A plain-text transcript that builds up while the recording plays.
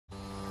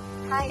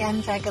Hi,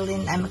 I'm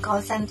Jacqueline. I'm a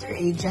call center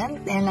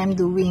agent and I'm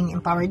doing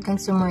Empowered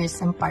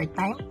Consumerism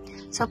part-time.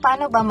 So,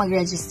 paano ba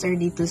mag-register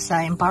dito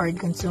sa Empowered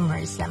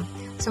Consumerism?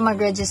 So,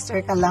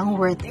 mag-register ka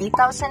lang worth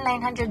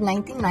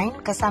 $8,999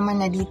 kasama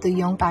na dito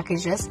yung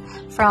packages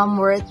from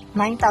worth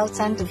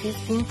 $9,000 to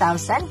 $15,000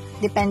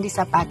 depende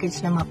sa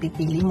package na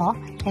mapipili mo.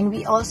 And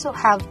we also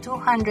have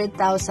 $200,000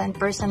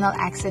 personal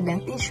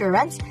accident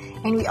insurance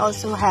and we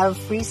also have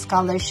free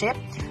scholarship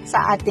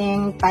sa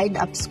ating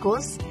tied-up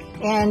schools.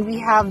 And we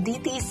have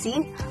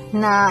DTC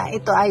na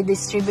ito ay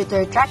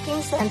Distributor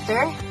Tracking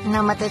Center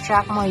na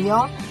matatrack mo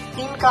yung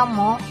income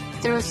mo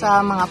through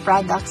sa mga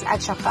products at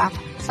saka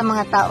sa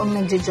mga taong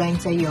nagjo-join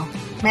sa iyo.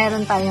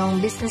 Meron tayong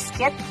business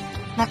kit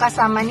na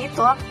kasama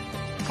nito,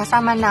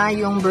 kasama na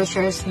yung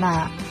brochures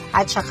na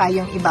at saka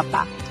yung iba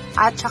pa.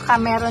 At saka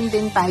meron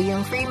din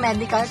tayong free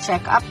medical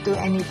check-up to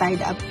any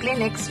tied-up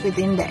clinics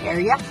within the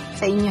area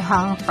sa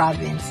inyong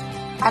province.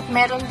 At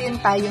meron din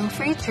tayong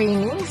free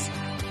trainings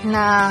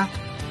na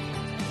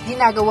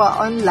ginagawa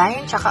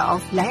online tsaka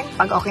offline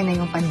pag okay na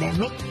yung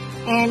pandemic.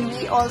 And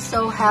we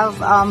also have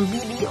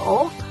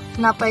BDO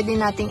na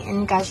pwede nating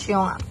encash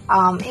yung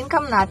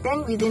income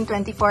natin within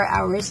 24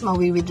 hours,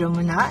 mawi-withdraw mo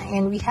na.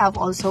 And we have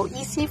also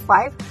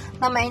EC5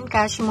 na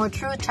ma-encash mo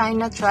through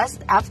China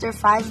Trust. After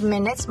 5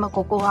 minutes,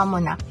 makukuha mo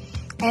na.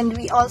 And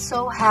we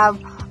also have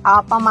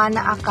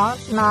pamana account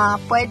na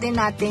pwede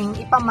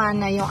nating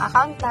ipamana yung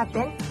account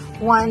natin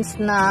once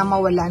na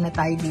mawala na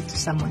tayo dito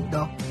sa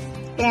mundo.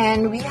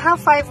 And we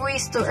have 5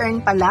 ways to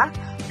earn pala.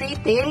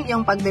 Retail,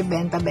 yung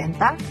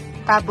pagbebenta-benta.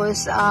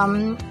 Tapos,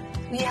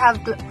 we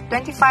have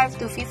 25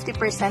 to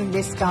 50%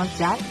 discount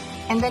dyan.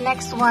 And the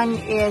next one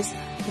is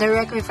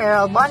direct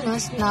referral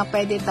bonus na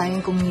pwede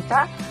tayong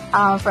kumita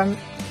from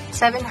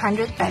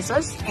 700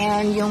 pesos.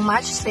 And yung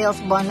match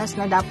sales bonus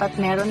na dapat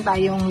meron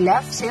tayong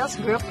left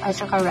sales group at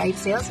saka right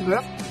sales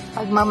group.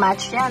 Pag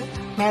ma-match yan,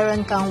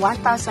 meron kang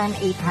 1,800.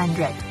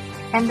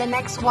 And the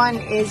next one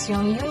is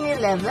yung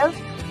uni-level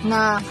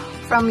na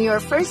from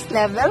your first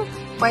level,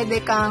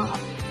 pwede kang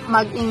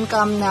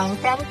mag-income ng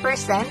 10%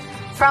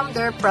 from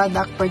their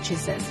product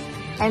purchases.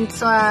 And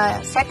so,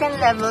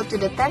 second level to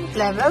the 10th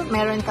level,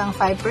 meron kang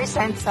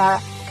 5% sa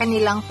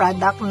kanilang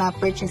product na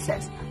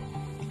purchases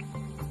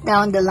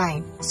down the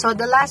line. So,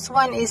 the last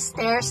one is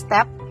stair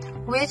step,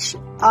 which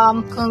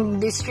kung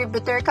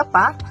distributor ka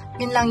pa,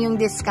 yun lang yung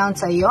discount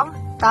sa'yo.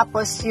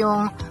 Tapos,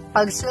 yung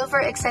pag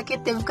silver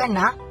executive ka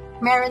na,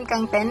 meron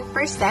kang 10%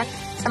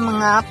 sa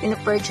mga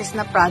pinapurchase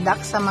na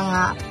products sa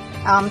mga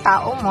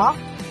tao mo.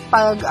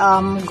 Pag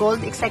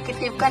gold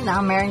executive ka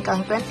na, meron kang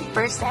 20%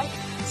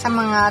 sa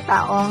mga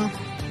taong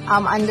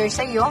under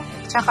sa'yo.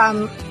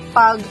 Tsaka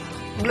pag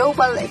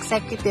global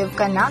executive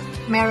ka na,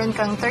 meron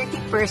kang 30%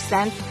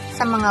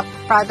 sa mga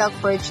product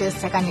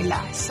purchase sa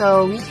kanila.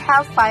 So, we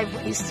have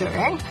 5 ways to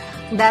earn.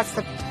 That's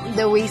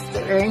the ways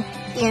to earn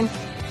in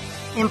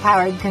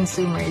Empowered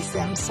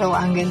Consumerism. So,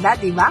 ang ganda,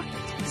 diba?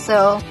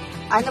 So,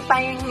 ano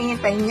pa yung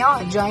hinihintay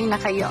nyo? Join na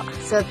kayo.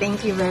 So,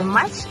 thank you very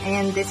much.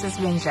 And this has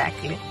been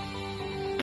Jacqueline.